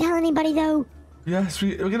 Don't tell anybody, though. Yes,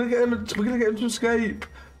 we're gonna get him. We're gonna get him to escape.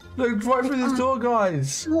 Look, right through this door,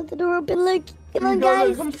 guys. Let the door open, look. Come on, Here we go, guys.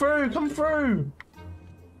 look, come through, come through.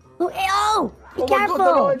 Oh, be Oh careful. my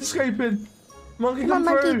God, the light's escaping. Monkey, come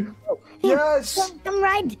through. Here, Yes. Come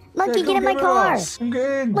right. Monkey, Yeah, get in my with car. us. Come get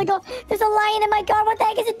in. Oh my God, there's a lion in my car. What the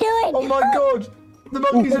heck is it doing? Oh my God, the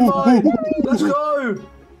monkey's in mine. Let's go.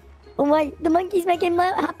 Oh my, the monkey's making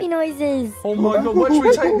happy noises. Oh my God, where should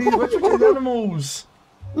we take these? Where should we take the animals?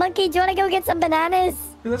 Monkey, do you want to go get some bananas?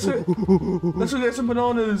 Let's go get some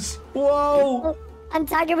bananas. Whoa. And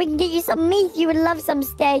Tiger, we can get you some meat. You would love some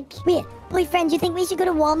steak. Wait, boyfriend, do you think we should go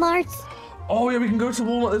to Walmart? Oh yeah, we can go to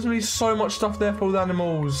Walmart. There's gonna be so much stuff there for all the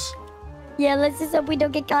animals. Yeah, let's just hope we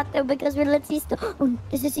don't get caught though, because we're literally still. Oh,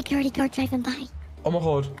 there's a security guard driving by. Oh my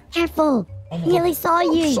God. Careful. Oh my He nearly God. saw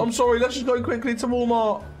you. I'm sorry. Let's just go quickly to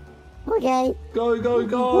Walmart. Okay. Go, go,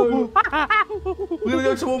 go. We're gonna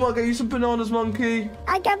go to Walmart, get you some bananas, monkey.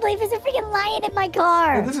 I can't believe there's a freaking lion in my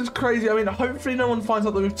car. This is crazy. I mean, hopefully no one finds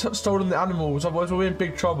out that we've stolen the animals, otherwise we'll be in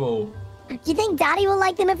big trouble. Do you think Daddy will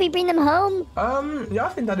like them if we bring them home? Yeah, I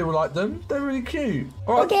think Daddy will like them. They're really cute.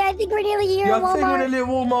 All right. Okay, I think we're nearly here Yeah, at I think we're Walmart. nearly at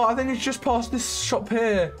Walmart. I think it's just past this shop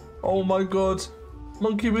here. Oh my God.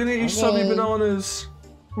 Monkey, we're gonna get you so many Okay. bananas.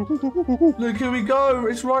 Look, here we go.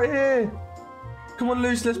 It's right here. Come on,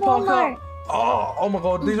 Lucy, let's park Walmart. up. Oh my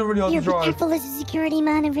God, these are really hard Here, to be drive. careful, there's a security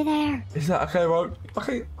man over there. Is that okay, right?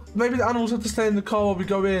 Okay, maybe the animals have to stay in the car while we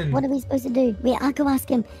go in. What are we supposed to do? Wait, I'll go ask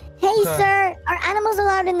him. Hey, Okay. sir, are animals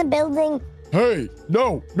allowed in the building? Hey,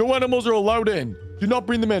 no animals are allowed in. Do not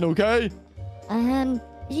bring them in, okay? Did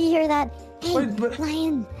you hear that? Hey, Wait, but-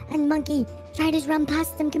 lion and monkey, try to run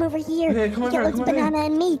past them. Come over here. Yeah, come We over get here, lots of come over here. banana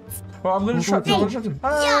and meat. Right, I'm gonna trap them. I'm gonna trap them.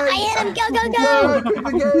 Yeah, I hit him. Go, go, No, go.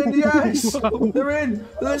 quickly get in. Yes, they're in.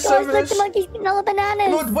 There's so Guys, look, the much. monkey's eating all the bananas.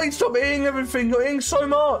 Lord, wait, stop eating everything. You're eating so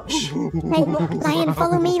much. Hey, lion,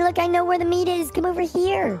 follow me. Look, I know where the meat is. Come over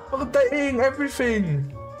here. Look, they're eating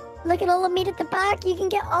everything. Look at all the meat at the back. You can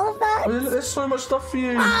get all of that. I mean, there's so much stuff for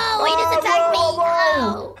you. Oh, he just attacked me.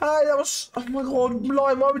 Whoa. Hey, that was. Oh my God,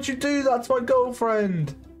 Lion, why would you do that to my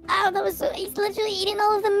girlfriend? Oh, that was so... He's literally eating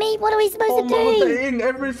all of the meat. What are we supposed Oh to my God, do? they're eating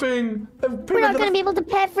everything. We're not going to be able to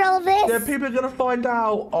pay for all of this. Yeah, people are gonna find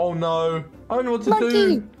out. Oh no, I don't know what to Monkey.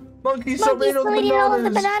 do. Monkey, stop Monkey's eating all still the eating all of the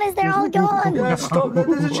bananas. bananas. They're all gone. Yeah, stop.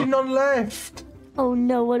 There's actually none left. Oh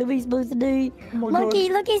no, what are we supposed to do? Oh my Monkey,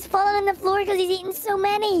 God. look, he's falling on the floor because he's eaten so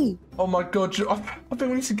many. Oh my God, I think we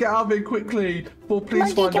need to get out of here quickly. Before police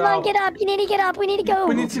Monkey, find come out. on, get up. You need to get up. We need to go.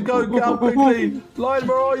 We need to go. Get out quickly. Lion,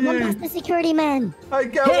 where are Run you? past the security man. Hey,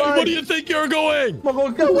 get Hey, away. where do you think you're going? Oh my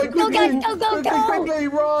God, get away Go, quickly. guys, go, go, quickly, go. quickly,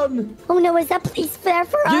 run. Oh no, is that police fair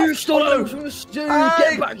for us? You stole Oh, no. it from the stew! Hey,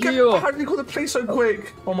 Get back here! How did you call the police so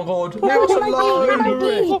quick? Oh my God. Leave Oh, us Monkey, alone.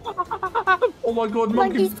 Monkey. Oh my God,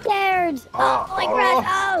 monkey. Monkey's scared. Oh my God.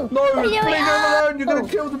 Oh. No, What are you please doing? leave him alone. You're Oh. gonna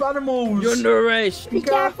kill the animals. You're under arrest! Be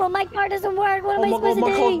careful. My car doesn't work. What am Oh I my supposed God, my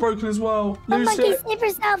to car's do? broken as well. Oh, Lose Monkey, it. save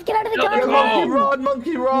yourself. Get out of the Get car. out the Monkey, car. run,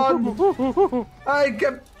 monkey, run. Hey,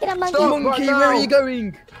 get Get up, Monkey. Stop. Monkey, right where are now. you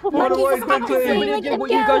going? Run Monkey's away just practicing. quickly. Look at Get him what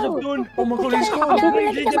you guys have go. done! Oh my God, Get he's out. gone. No, Monkey,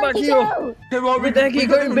 let the get back monkey here. go. Okay, well, Where the heck are you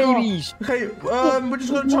going, babies? Okay, we're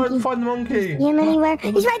just gonna try and find the monkey. See him anywhere?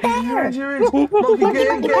 He's right there. Here he is. Monkey, get in, get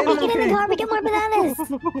in, Get in the monkey. car. We get more bananas.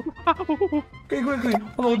 Get in quickly.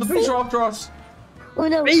 Oh my God, the police are after us. Oh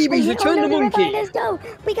no. Babies, Wait, return oh, the no, they're monkey. behind us. Go.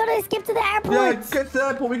 We gotta escape to the airport. Yeah, get to the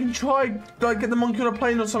airport. We can try, like, get the monkey on a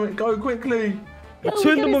plane or something. Go quickly. Go, we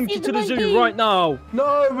Turn the gotta monkey save to the zoo monkey. right now!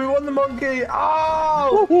 No, we want the monkey.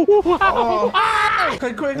 Ow! Oh.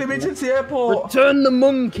 Okay, quickly, meet us at the airport. Return the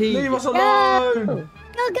monkey! Leave us Go. alone.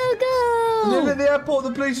 Go, go, go. Live at the airport.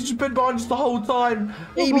 The police have just been behind us the whole time.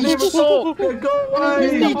 Baby, Leave us stop! Yeah, go You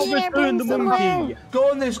away. need Get to the airplane return the somewhere. monkey! Go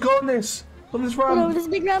on this. Go on this. On this Oh, ramp. this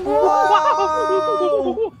big ramp.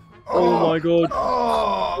 Wow. Oh my god!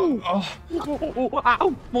 Oh.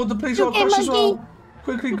 More the police are Okay, across as monkey. well.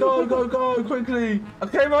 Quickly, go, go, go, quickly.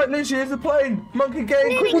 Okay, right, Lucy, here's the plane. Monkey, get in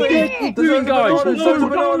Get quickly. in. There's loads of Guys, bananas, no, loads of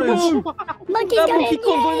no, bananas. no. Monkey's That got monkey in. can't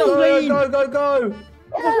go in Yay. that plane! Go, go, go.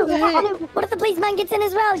 Oh, what if the policeman gets in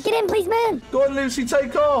as well? Get in, policeman. Go on, Lucy,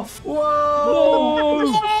 take off. Whoa.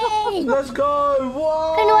 No! Yay. Let's go.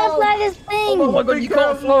 Whoa. I don't know how to fly this thing. Oh my God, be you can't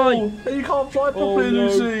careful. fly. Hey, you can't fly Oh properly, no!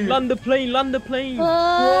 Lucy. Land the plane! Land the plane!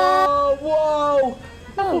 Whoa, whoa.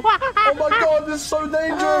 Oh, Oh my God, this is so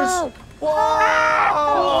dangerous. Oh. Whoa.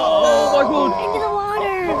 Oh my God! into the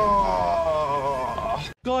water.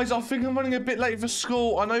 Guys, I think I'm running a bit late for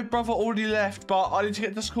school. I know brother already left, but I need to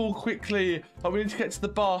get to school quickly. We need to get to the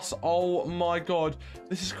bus. Oh my God,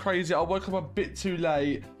 this is crazy. I woke up a bit too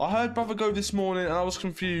late. I heard brother go this morning and I was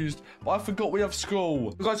confused, but I forgot we have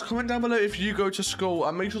school. Guys, comment down below if you go to school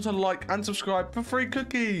and make sure to like and subscribe for free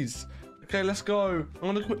cookies. Okay, let's go. I'm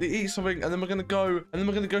gonna quickly eat something, and then we're gonna go,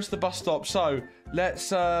 to the bus stop. So let's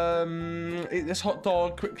eat this hot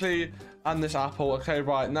dog quickly and this apple. Okay,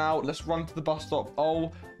 right now let's run to the bus stop.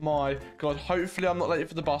 Oh my god! Hopefully I'm not late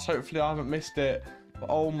for the bus. Hopefully I haven't missed it. But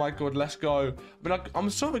oh my god, let's go. I mean, I'm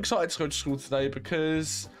so excited to go to school today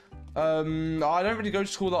because I don't really go to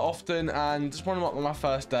school that often, and it's one of my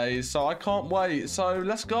first days, so I can't wait. So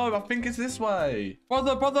let's go. I think it's this way.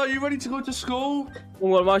 Brother, are you ready to go to school?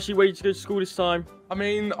 Oh, I'm actually ready to go to school this time. I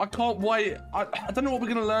mean, I can't wait. I don't know what we're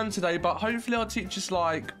going to learn today, but hopefully our teacher's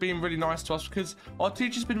like being really nice to us, because our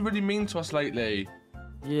teacher's been really mean to us lately.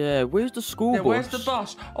 Yeah, where's the school bus? Where's the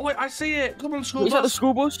bus? Oh wait, I see it. Come on, school bus. Is that the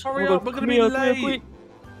school bus? Hurry up, we're going to be late. Quick.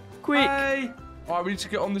 Quick. Hey. All right, we need to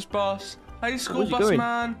get on this bus. Hey, school bus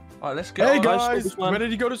man. All right, let's get Hey on. guys, ready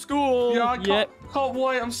to go to school? Yeah, I can't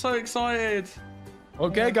wait. I'm so excited.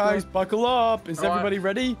 Okay, guys, buckle up. Is everybody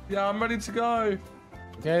ready? Yeah, I'm ready to go.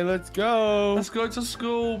 Okay, let's go. Let's go to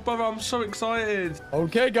school. Brother, I'm so excited.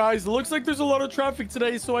 Okay, guys, it looks like there's a lot of traffic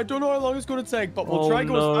today, so I don't know how long it's going to take, but we'll try to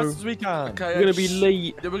go as fast as we can. Okay, we're going to be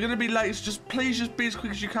late. Yeah, we're going to be late, so please just be as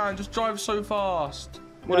quick as you can. Just drive so fast.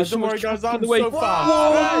 Yeah, don't worry, guys, I'm so fast.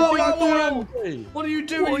 Whoa. What are you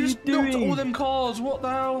doing? You just knocked all them cars. What the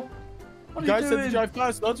hell? What are you doing? Guys said to drive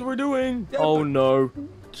fast. That's what we're doing. Yeah, oh, no.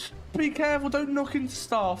 Be careful. Don't knock into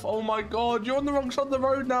stuff. Oh, my God. You're on the wrong side of the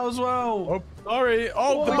road now as well. Oh, sorry.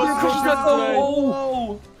 Oh, the Whoa. bus is today.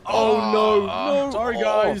 Whoa. Oh, no. Sorry,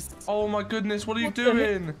 guys. Oh, my goodness. What are you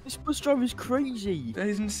doing? This bus driver is crazy.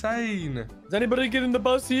 He's insane. Does anybody get in the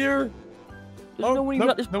bus here? There's no one even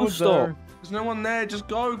at this bus stop. There. There's no one there. Just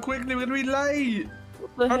go quickly. We're going to be late.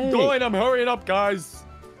 What the heck? I'm going. I'm hurrying up, guys.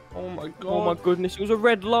 Oh, my God. Oh, my goodness. It was a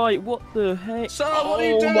red light. What the heck? Sir, what are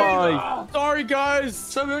you doing? My. Sorry, guys.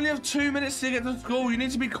 So we only have 2 minutes to get to school. You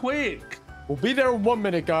need to be quick. We'll be there in 1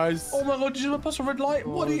 minute, guys. Oh my god, did you pass a red light?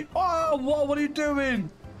 What are you... Oh, what are you doing?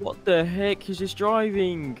 What the heck is this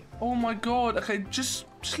driving? Oh my god. Okay, let's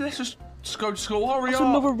just go to school. Hurry That's up.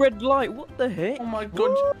 another red light. What the heck? Oh my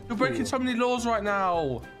god. You're breaking so many laws right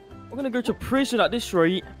now. I'm going to go to prison at this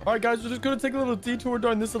rate. All right, guys, we're just going to take a little detour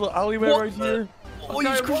down this little alleyway right here. Oh, you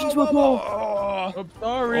just crashed into my car. Oh, I'm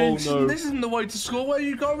sorry. Oh, no. This isn't the way to school. Where are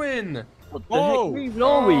you going? What the heck? Where even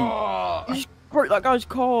are we? You just broke that guy's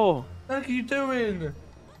car. What the heck are you doing?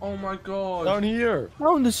 Oh my god. Down here.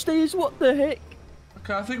 Down the stairs. What the heck?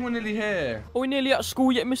 Okay, I think we're nearly here. Are we nearly at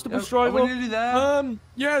school yet, Mr. Bus Are Driver? we nearly there?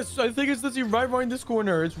 Yes, I think it's literally right around this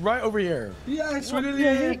corner. It's right over here. Yes, we're What nearly the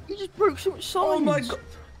here. heck? You just broke so much signs. Oh my god.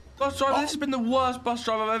 Bus driver, this has been the worst bus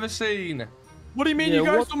drive I've ever seen. What do you mean? Yeah, You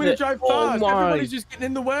guys what told me to the- drive Oh fast. my. Everybody's just getting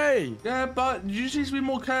in the way. Yeah, but you just need to be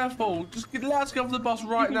more careful. Let us get off the bus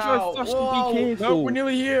right You can now. drive fast and be careful. No, we're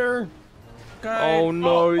nearly here. Okay. Oh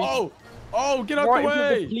no. Oh, get out Right the in front of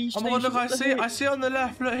the way. police Oh my god, look, I station. see it on the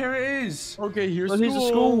left. Look, here it is. Okay, here's Well, here's the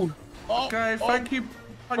school. Okay, thank you,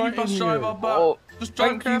 right bus in driver, here. but Oh, just drive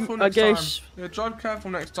thank careful you, I next time. guess. Yeah, drive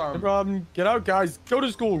careful next No time. problem. Get out, guys. Go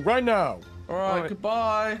to school right now. Alright,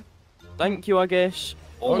 goodbye. Thank you, I guess.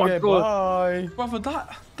 Oh okay, my god. bye. Brother,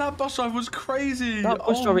 that bus driver was crazy. That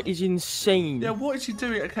bus Oh, driver is insane. Yeah, what is he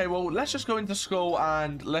doing? Okay, well, let's just go into school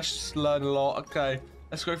and let's just learn a lot. Okay,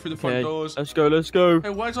 let's go through the front Okay, doors. let's go, let's go. Hey,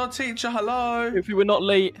 where's our teacher? Hello. Hopefully we're not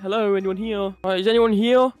late. Hello, anyone here? Alright, is anyone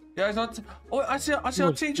here? Yeah, it's not. Oh, I see our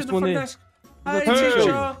Look, teacher at this the one front there. desk. Hey, Hey.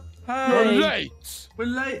 teacher. Hey. You're late. We're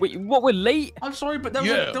late. Wait, what, we're late? I'm sorry, but there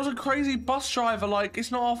was a crazy bus driver. Like,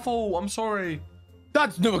 it's not our fault. I'm sorry.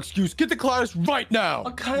 That's no excuse. Get to class right now.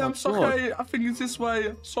 Okay, I'm sorry. I think it's this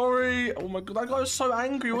way. Sorry. Oh my god, that guy was so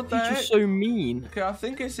angry. What the heck? Teacher's so mean. Okay, I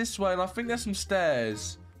think it's this way, and I think there's some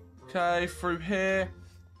stairs. Okay, through here.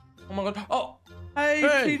 Oh my god. Oh,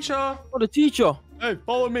 hey. Teacher. Oh, the teacher. Hey,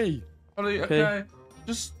 follow me. Okay.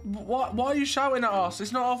 Just why are you shouting at us?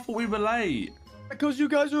 It's not our fault we were late. Because you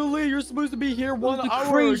guys are late. You're supposed to be here What 1 the hour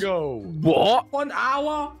crazy- ago. What? 1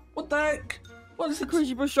 hour? What the heck? What is The it?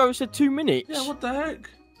 crazy bus driver said 2 minutes. Yeah, what the heck?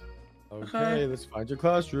 Okay, let's find your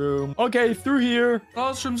classroom. Okay, through here.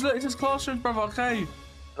 Classrooms, look, it says classrooms, brother. Okay.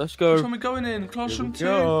 Let's Which go. one we going in? Classroom 2.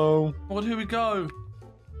 Go. Oh god, here we go.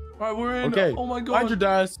 Right, we're in. Okay. Oh my Find god. your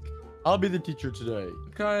desk. I'll be the teacher today.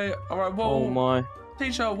 Okay, alright, well, Oh my.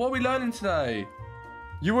 teacher, what are we learning today?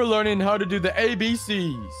 You were learning how to do the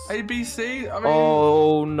ABCs. ABC? I mean,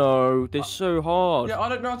 Oh no, they're so hard. yeah, I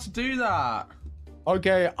don't know how to do that.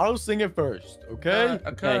 Okay, I'll sing it first, okay?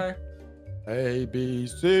 Okay. A, B,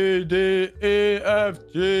 C, D, E, F,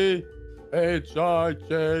 G, H, I,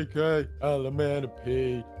 J, K, L, M, N,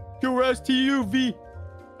 P, Q, R, S, T, U, V,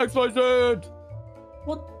 X, Y, Z.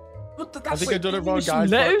 What? That's I think I like, did it Give wrong, me some guys.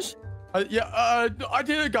 letters? I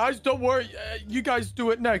did it, guys. Don't worry. You guys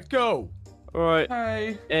do it next. Go. Right.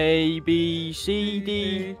 Hey. A, B, C,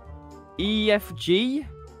 D, E, F, G.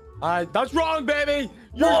 That's wrong, baby.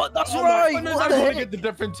 What? That's Oh right. I'm What the gonna heck? get the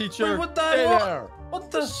different teacher. Wait, what the Stay what? there.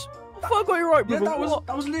 What the? I thought I got it right, Yeah, brother.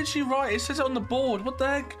 that was literally right. It says it on the board. What the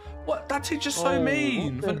heck? What? That teacher's so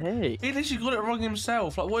mean. What the heck? He literally got it wrong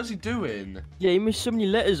himself. Like, what is he doing? Yeah, he missed so many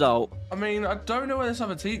letters out. I mean, I don't know where this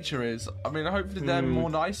other teacher is. I mean, hopefully they're more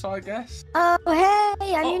nice, I guess. Oh,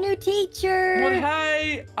 hey, I'm your new teacher. Well,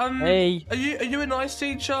 hey, Hey. Are you a nice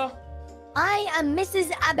teacher? I am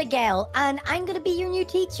Mrs. Abigail, and I'm gonna be your new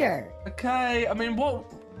teacher. Okay. I mean,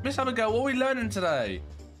 Miss Abigail, what are we learning today?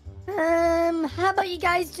 How about you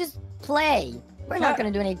guys just play? We're not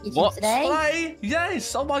gonna do any teaching today. Play?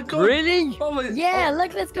 Yes. Oh my God. Really? Yeah,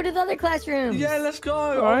 look, let's go to the other classroom. Yeah, let's go.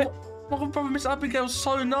 All right. Oh, my brother, Miss Abigail's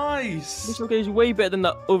so nice. This guy is way better than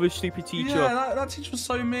that other stupid teacher. Yeah, that teacher was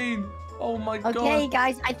so mean. Oh my God. Okay,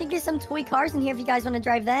 guys, I think there's some toy cars in here if you guys want to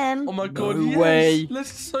drive them. Oh my God. No yes. way.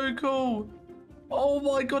 This is so cool. Oh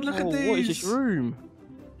my God, look at these. What is this room?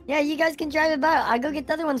 Yeah, you guys can drive about. I'll go get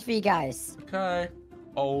the other ones for you guys. Okay.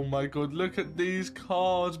 Oh my God, look at these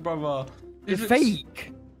cars, brother. They're Is it-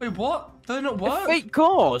 fake. Wait, what? Do they not They're work? fake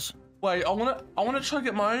cars. Wait, I wanna try to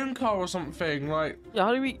get my own car or something. Like, Yeah,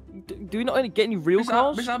 how do we do we not get any real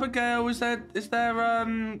cars? Miss Abigail, is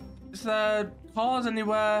there cars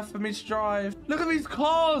anywhere for me to drive? Look at these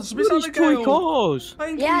cars, Miss Look at these Abigail. toy cars.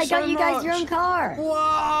 Thank Yeah, you I got so you guys your own much. car.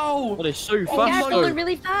 Wow. Oh, they're so You fast guys are though. going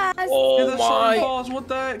really fast. Yeah, Oh they're so my! fast. What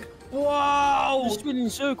the heck? Wow. They're spinning in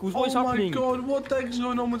circles. What is Oh happening? my God, what the heck is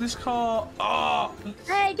going on with this car? Ah.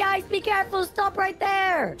 Hey, guys, be careful. Stop right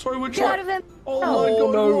there. Sorry, we're Get out trying. of him. Oh my Oh,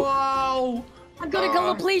 God, no. wow. I'm gonna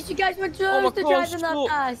call the police. You guys were my supposed to God, drive them that stop.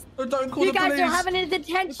 fast. Oh, don't call You the guys police. are having a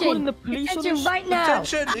detention. calling the police on Detention us? right now.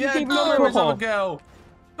 Attention. Yeah, gave come me here, Miss alcohol. Abigail.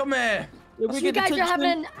 Come here. Yeah, we So you get guys are detention.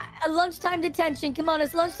 having a lunchtime detention. Come on,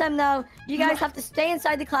 it's lunchtime now. You guys have to stay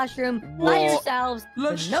inside the classroom by What? yourselves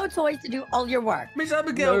Lunch- with no toys to do all your work. Miss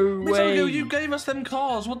Abigail, No Miss Abigail, way. you gave us them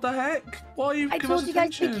cars. What the heck? Why are you I giving us told you guys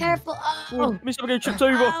to be attention? careful. Oh, Oh, Miss Abigail tripped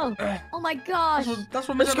over. oh, oh my gosh. That's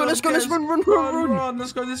what Miss Let's go, Abigail let's go, let's gets. run.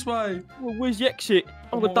 Let's go this way. Well, where's the exit?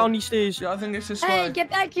 Oh, we're down these stairs. Yeah, I think it's this Hey, way. get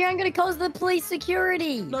back here. I'm gonna call the police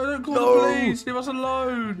security. No, don't call No. the police. Leave us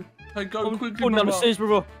alone. Hey, go I'm quickly, going down the brother. stairs,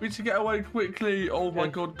 brother. We need to get away quickly. Oh my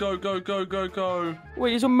Okay. God, go, go, go, go, go.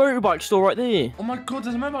 Wait, there's a motorbike store right there. Oh my God,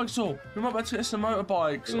 there's a motorbike store. We might be able to get some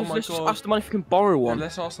motorbikes. Oh my Let's just God. ask the man if we can borrow Yeah, one.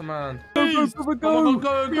 let's ask the man. Go, Please. brother, Oh my go.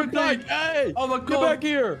 God, go Get quickly. back. Hey. Oh my Get God. back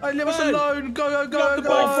here. Hey, leave us Hey. alone. Go, go, Get go, off the go.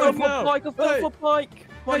 bike Off right the now. bike, off Hey. the bike.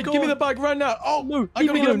 My Hey, give me God. the bike right now. Oh, No, I leave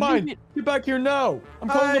gotta me get alone, mine. leave me- Get back here now. I'm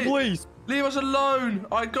calling the Hey. police. Leave us alone.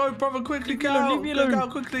 All right, go, brother, quickly, Leave me go alone, out. leave me Go alone. out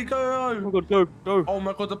quickly, go. Oh my God, go. Oh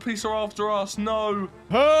my God, the police are after us. No.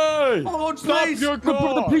 Hey. Oh God, Stop please. your Go, brother,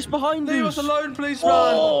 the car. police behind Leave us us. alone, policeman.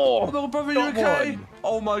 Oh. Oh my God, brother, you Come okay? on.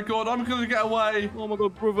 Oh my God, I'm gonna get away. Oh my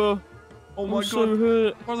God, brother. Oh my I'm so God,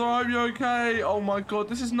 hurt. brother, I hope you're okay. Oh my God,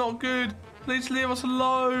 this is not good. Please leave us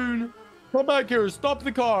alone. Come back here. Stop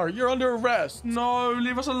the car. You're under arrest. No,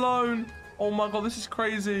 leave us alone. Oh my God, this is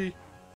crazy.